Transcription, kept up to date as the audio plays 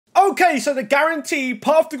Okay, so the guaranteed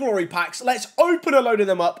Path to Glory packs, let's open a load of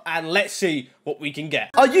them up and let's see what we can get.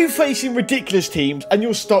 Are you facing ridiculous teams and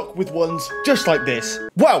you're stuck with ones just like this?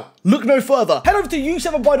 Well, look no further. Head over to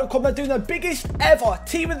u7buy.com. They're doing their biggest ever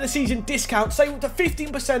team of the season discount. Save up to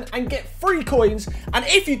 15% and get free coins. And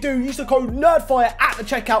if you do, use the code NerdFire at the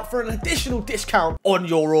checkout for an additional discount on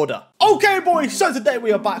your order. Okay, boys, so today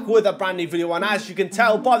we are back with a brand new video. And as you can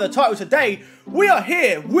tell by the title today, we are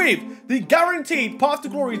here with the guaranteed Path to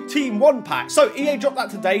Glory Team 1 pack. So EA dropped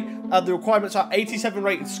that today. The requirements are 87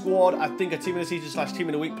 rated squad. I think a team of the season / team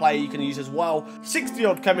of the week player you can use as well. 60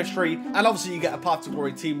 odd chemistry. And obviously you get a Path to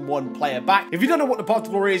Glory Team 1 player back. If you don't know what the Path to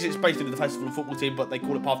Glory is, it's basically the Festival of Football team, but they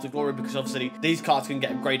call it Path to Glory because obviously these cards can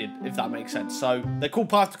get upgraded, if that makes sense. So they're called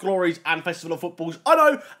Path to Glories and Festival of Footballs. I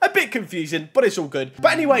know, a bit confusing, but it's all good.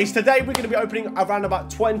 But anyways, today we're going to be opening around about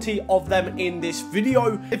 20 of them in this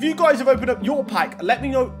video. If you guys have opened up your pack, let me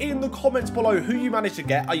know in the comments below who you managed to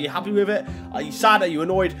get. Are you happy with it? Are you sad? Are you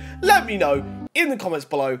annoyed? Let me know in the comments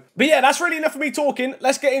below. But yeah, that's really enough for me talking.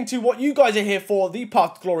 Let's get into what you guys are here for, the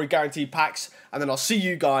Path to Glory guaranteed packs, and then I'll see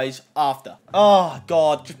you guys after. Oh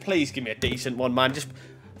God, just please give me a decent one, man. Just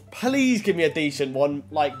please give me a decent one.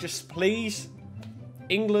 Like, just please.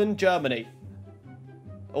 England, Germany,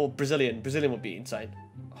 or Brazilian. Brazilian would be insane.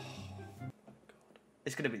 Oh, God.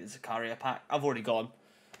 It's gonna be the Zakaria pack. I've already got him.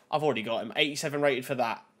 I've already got him. 87 rated for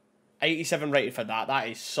that. 87 rated for that. That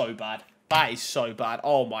is so bad. That is so bad.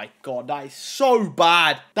 Oh my God, that is so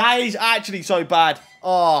bad. That is actually so bad.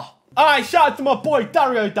 Oh. Alright, shout out to my boy,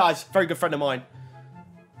 Dario Daz. Very good friend of mine.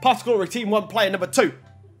 Path to Glory Team 1 player number 2.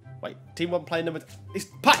 Wait, Team 1 player number... It's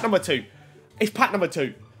pack number 2. It's pack number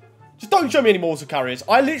 2. Just don't show me any more Zacarias.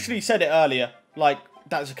 I literally said it earlier. Like,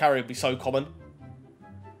 that Zacaria would be so common.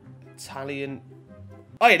 Italian...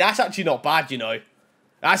 Oh yeah, that's actually not bad, you know.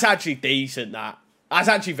 That's actually decent, that. That's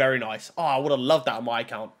actually very nice. Oh, I would have loved that on my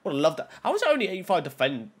account. Would have loved that. How was it only 85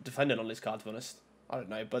 defending on this card, to be honest? I don't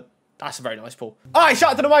know, but that's a very nice pull. All right,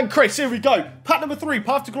 shout out to the man, Chris. Here we go. Pack number 3,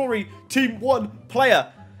 Path to Glory, Team 1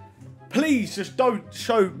 player. Please, just don't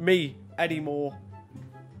show me any more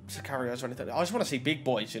Zacarias or anything. I just want to see big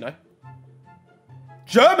boys, you know.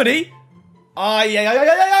 Germany?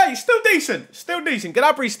 Yeah. Still decent. Still decent.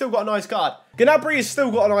 Gnabry's still got a nice card. Gnabry has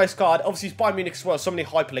still got a nice card. Obviously, he's Bayern Munich as well. So many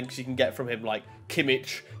hyperlinks you can get from him, like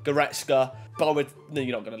Kimmich, Goretzka, Bowen. No,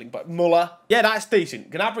 you're not going to link, but Muller. Yeah, that's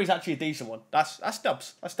decent. Gnabry's actually a decent one. That's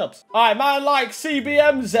dubs. That's dubs. All right, man, like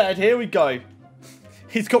CBMZ. Here we go.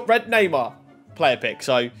 He's got red Neymar player pick.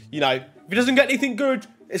 So, you know, if he doesn't get anything good,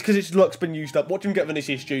 it's because his luck's been used up. Watch him get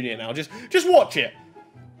Vinicius Jr. now. Just watch it.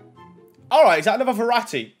 All right, is that another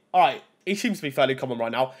Verratti? All right. He seems to be fairly common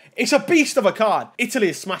right now. It's a beast of a card. Italy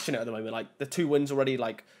is smashing it at the moment. Like, the 2 wins already,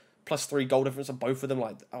 like, +3 goal difference on both of them.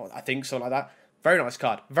 Like, oh, I think, something like that. Very nice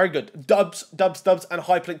card. Very good. Dubs, and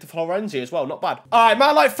hyperlink to Florenzi as well. Not bad. All right,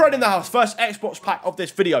 man, like Fred in the house. First Xbox pack of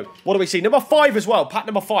this video. What do we see? Number 5 as well. Pack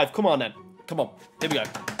number 5. Come on, then. Come on. Here we go.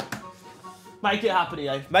 Make it happen,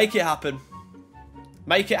 EA. Make it happen.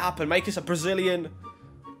 Make it happen. Make us a Brazilian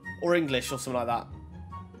or English or something like that.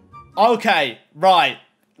 Okay, right.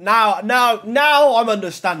 Now I'm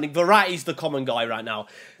understanding. Verratti's the common guy right now.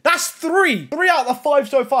 That's 3. 3 out of the 5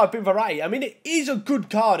 so far have been Verratti. I mean, it is a good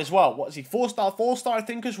card as well. What is he? 4-star, I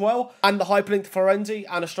think, as well. And the hyperlink to Florenzi.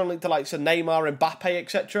 And a strong link to, like, Neymar, Mbappe,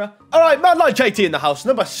 etc. All right, man, like JT in the house.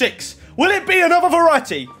 Number 6. Will it be another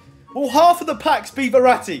Verratti? Will half of the packs be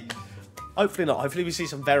Verratti? Hopefully not. Hopefully we see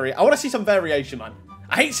some I want to see some variation, man.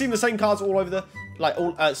 I hate seeing the same cards all over the... Like,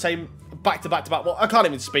 all same back to back to back. Well, I can't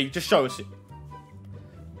even speak. Just show us it.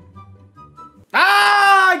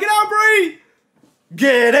 Ah, Gnabry!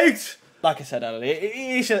 Get it! Like I said earlier,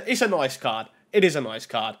 it's a nice card. It is a nice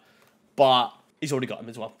card. But he's already got him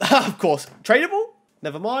as well. Of course. Tradable?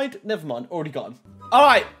 Never mind. Already got him.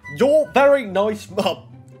 Alright, your very nice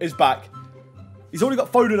mum is back. He's already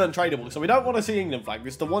got Foden untradable, so we don't want to see England flag.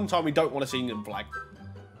 This is the one time we don't want to see England flag.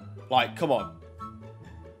 Like, come on.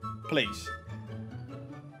 Please.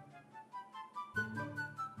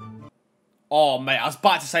 Oh, mate, I was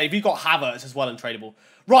about to say, if you got Havertz as well untradable.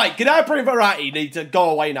 Right, Gnabry and Verratti need to go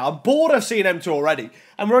away now. I'm bored of seeing them 2 already.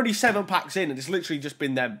 And we're only 7 packs in, and it's literally just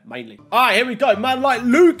been them, mainly. All right, here we go. Man like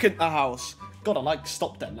Luke in the house. God, I like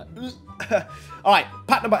stopped then. All right,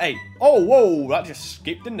 pack number 8. Oh, whoa, that just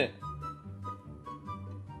skipped, didn't it?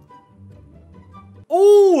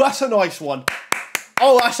 Oh, that's a nice one.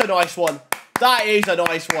 Oh, that's a nice one. That is a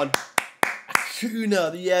nice one.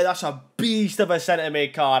 Acuna, yeah, that's a beast of a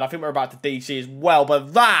centre-mid card. I think we're about to DC as well,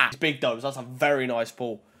 but that's big does. That's a very nice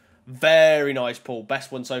pull. Very nice pull.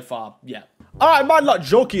 Best one so far. Yeah. All right, man, like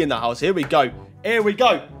Jockey in the house. Here we go. Here we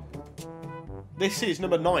go. This is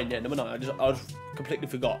number 9. Yeah, number 9. I just completely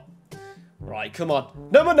forgot. Right, come on.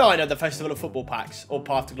 Number 9 of the Festival of Football packs, or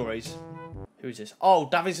Path to Glories. Who is this? Oh,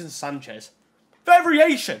 Davinson-Sanchez.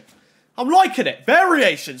 Variation. I'm liking it.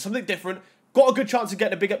 Variation. Something different. Got a good chance of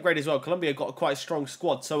getting a big upgrade as well. Colombia got quite a strong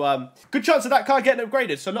squad. So, good chance of that card getting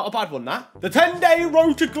upgraded. So, not a bad one, that. The 10-day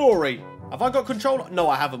road to glory. Have I got control? No,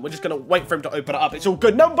 I haven't. We're just going to wait for him to open it up. It's all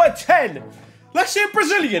good. Number 10. Let's see a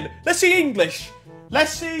Brazilian. Let's see English.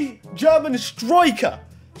 Let's see German striker.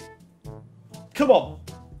 Come on.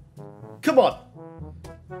 Come on.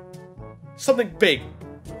 Something big.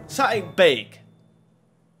 Something big.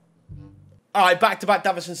 Alright, back-to-back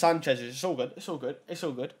Davinson-Sanchez. It's all good. It's all good. It's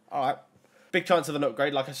all good. Alright. Big chance of an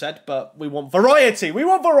upgrade, like I said, but we want variety. We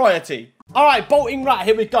want variety. Alright, bolting rat.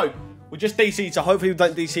 Here we go. We just DC'd, so hopefully we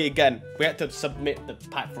don't DC again. We had to submit the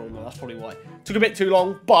pack for him, though. That's probably why. Took a bit too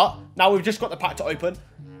long, but now we've just got the pack to open.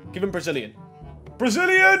 Give him Brazilian.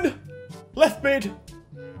 Brazilian! Left mid.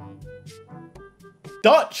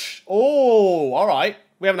 Dutch. Oh, alright.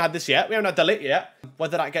 We haven't had this yet. We haven't had Delete yet.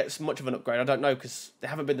 Whether that gets much of an upgrade, I don't know, because they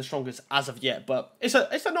haven't been the strongest as of yet. But it's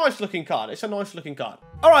a nice looking card. It's a nice looking card.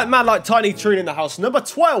 Alright, man, like Tiny Tree in the house. Number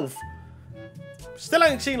 12. Still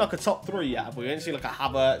ain't seen like a top 3 yet, have we? We ain't seen like a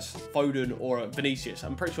Havertz, Foden, or a Vinicius.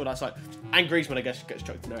 I'm pretty sure that's like... And Griezmann, I guess, gets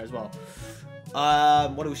chucked in there as well.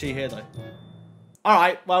 What do we see here, though?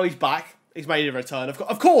 Alright, well, he's back. He's made a return.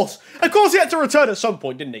 Of course he had to return at some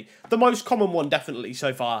point, didn't he? The most common one, definitely,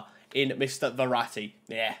 so far, in Mr. Verratti.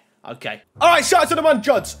 Yeah, okay. Alright, shout out to the man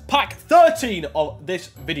Juds. Pack 13 of this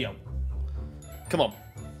video. Come on.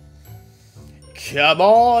 Come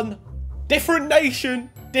on. Different nation,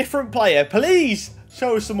 different player. Please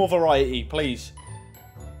show us some more variety, please.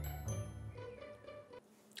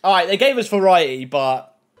 Alright, they gave us variety, but...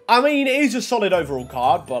 I mean, it is a solid overall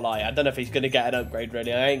card, but like, I don't know if he's going to get an upgrade,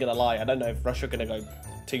 really. I ain't going to lie. I don't know if Russia are going to go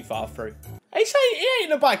too far through. It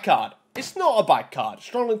ain't a bad card. It's not a bad card.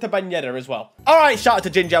 Strong link to Ben Yedder as well. All right, shout out to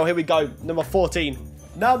Ginjo. Here we go. Number 14.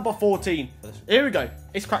 Number 14. Here we go.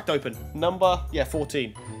 It's cracked open. Number,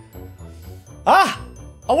 14. Ah!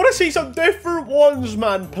 I want to see some different ones,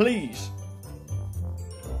 man, please.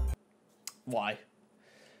 Why?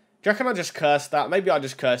 Do you reckon I just cursed that? Maybe I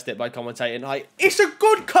just cursed it by commentating. Like, it's a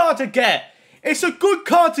good card to get. It's a good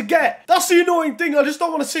card to get. That's the annoying thing. I just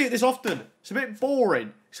don't want to see it this often. It's a bit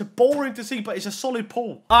boring. It's boring to see, but it's a solid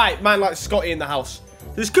pull. All right, man, like Scotty in the house.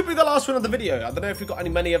 This could be the many one of the video. I don't know if we've got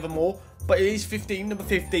many of them more, but it is 15, number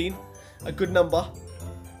 15. A good number.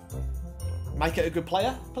 Make it a good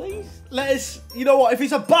player, please. Let us, you know what? If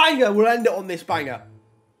it's a banger, we'll end it on this banger.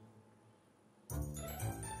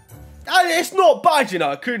 It's not bad, you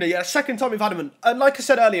know, Acuna. Yeah, second time we've had him. And like I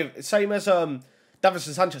said earlier, same as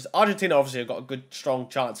Davinson-Sanchez, Argentina obviously have got a good, strong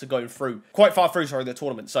chance of going through, quite far through, sorry, the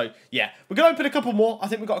tournament. So, yeah, we're going to open a couple more. I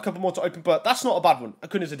think we've got a couple more to open, but that's not a bad one.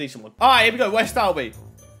 Acuna's a decent one. All right, here we go. West Alby.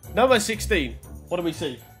 Number 16. What do we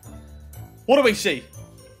see? What do we see?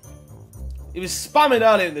 He was spamming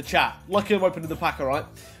earlier in the chat. Lucky I'm opening the pack, all right?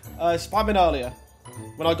 Spamming earlier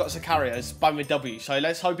when I got Zakaria, spamming W. So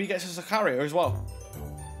let's hope he gets a Zakaria as well.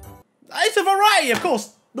 It's a variety, of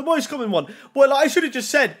course. The most common one. Well, like, I should have just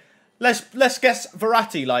said, let's guess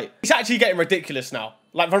Verratti. Like, it's actually getting ridiculous now.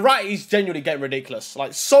 Like, Verratti's genuinely getting ridiculous.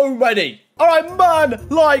 Like, so many. All right, man.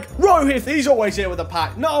 Like, Rohith, he's always here with a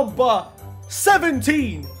pack. Number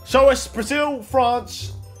 17. Show us Brazil,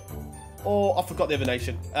 France, or I forgot the other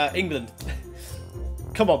nation. England.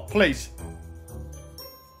 Come on, please.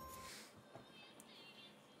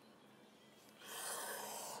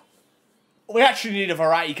 We actually need a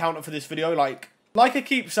variety counter for this video. Like I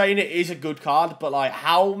keep saying, it is a good card, but like,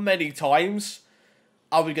 how many times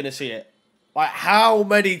are we going to see it? Like, how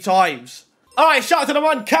many times? All right, shout out to the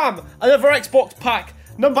man Cam. Another Xbox pack.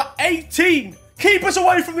 Number 18. Keep us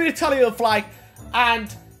away from the Italian flag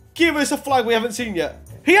and give us a flag we haven't seen yet.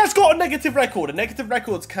 He has got a negative record, and negative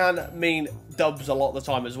records can mean dubs a lot of the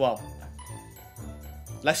time as well.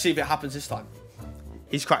 Let's see if it happens this time.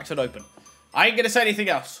 He's cracked it open. I ain't going to say anything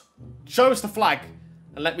else. Show us the flag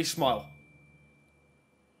and let me smile.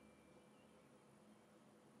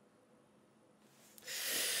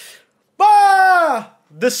 Ah!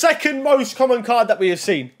 The second most common card that we have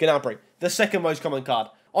seen. Gnabry. The second most common card.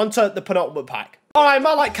 On to the penultimate pack. Alright,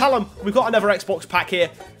 man, like Callum, we've got another Xbox pack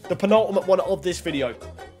here. The penultimate one of this video.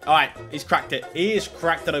 Alright, he's cracked it. He is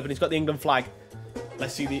cracked it open. He's got the England flag.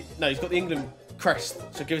 Let's see the... No, he's got the England crest.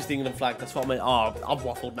 So give us the England flag. That's what I mean. Oh, I'm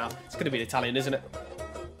waffled now. It's going to be an Italian, isn't it?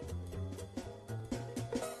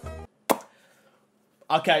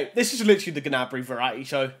 Okay, this is literally the Gnabry variety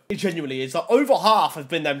show. It genuinely is. Like, over half have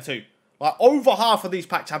been them two. Like, over half of these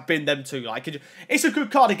packs have been them two. Like, it's a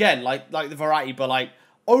good card again, like the variety, but like,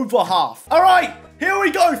 over half. All right, here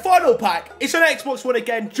we go. Final pack. It's an Xbox one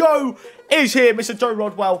again. Joe is here, Mr. Joe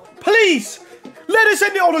Rodwell. Please, let us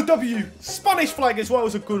end it on a W. Spanish flag as well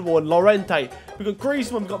is a good one. Lorente. We've got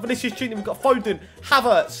Griezmann. We've got Vinicius Jr. We've got Foden.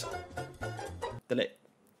 Havertz.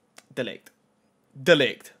 Delete.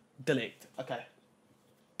 Okay.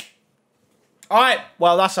 Alright,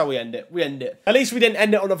 well, that's how we end it. At least we didn't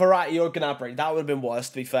end it on a Verratti or Gnabry. That would have been worse,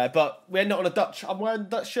 to be fair. But we end it on a Dutch. I'm wearing a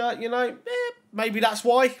Dutch shirt, you know. Maybe that's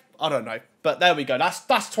why. I don't know. But there we go.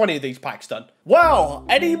 That's 20 of these packs done. Well,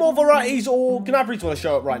 any more Verrattis or Gnabrys want to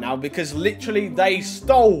show up right now? Because literally they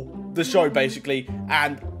stole the show, basically.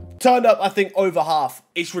 And turned up, I think, over half.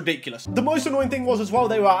 It's ridiculous. The most annoying thing was as well,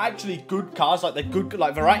 they were actually good cards. Like, they're good,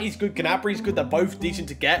 like Verratti's good, Gnabry's good. They're both decent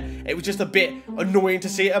to get. It was just a bit annoying to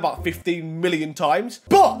see it about 15 million times.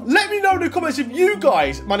 But let me know in the comments if you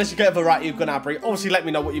guys managed to get a Verratti or Gnabry. Obviously, let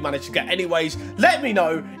me know what you managed to get anyways. Let me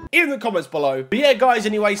know in the comments below. But yeah, guys,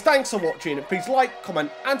 anyways, thanks for watching. Please like,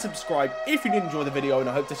 comment, and subscribe if you did enjoy the video. And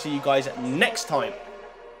I hope to see you guys next time.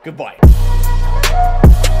 Goodbye.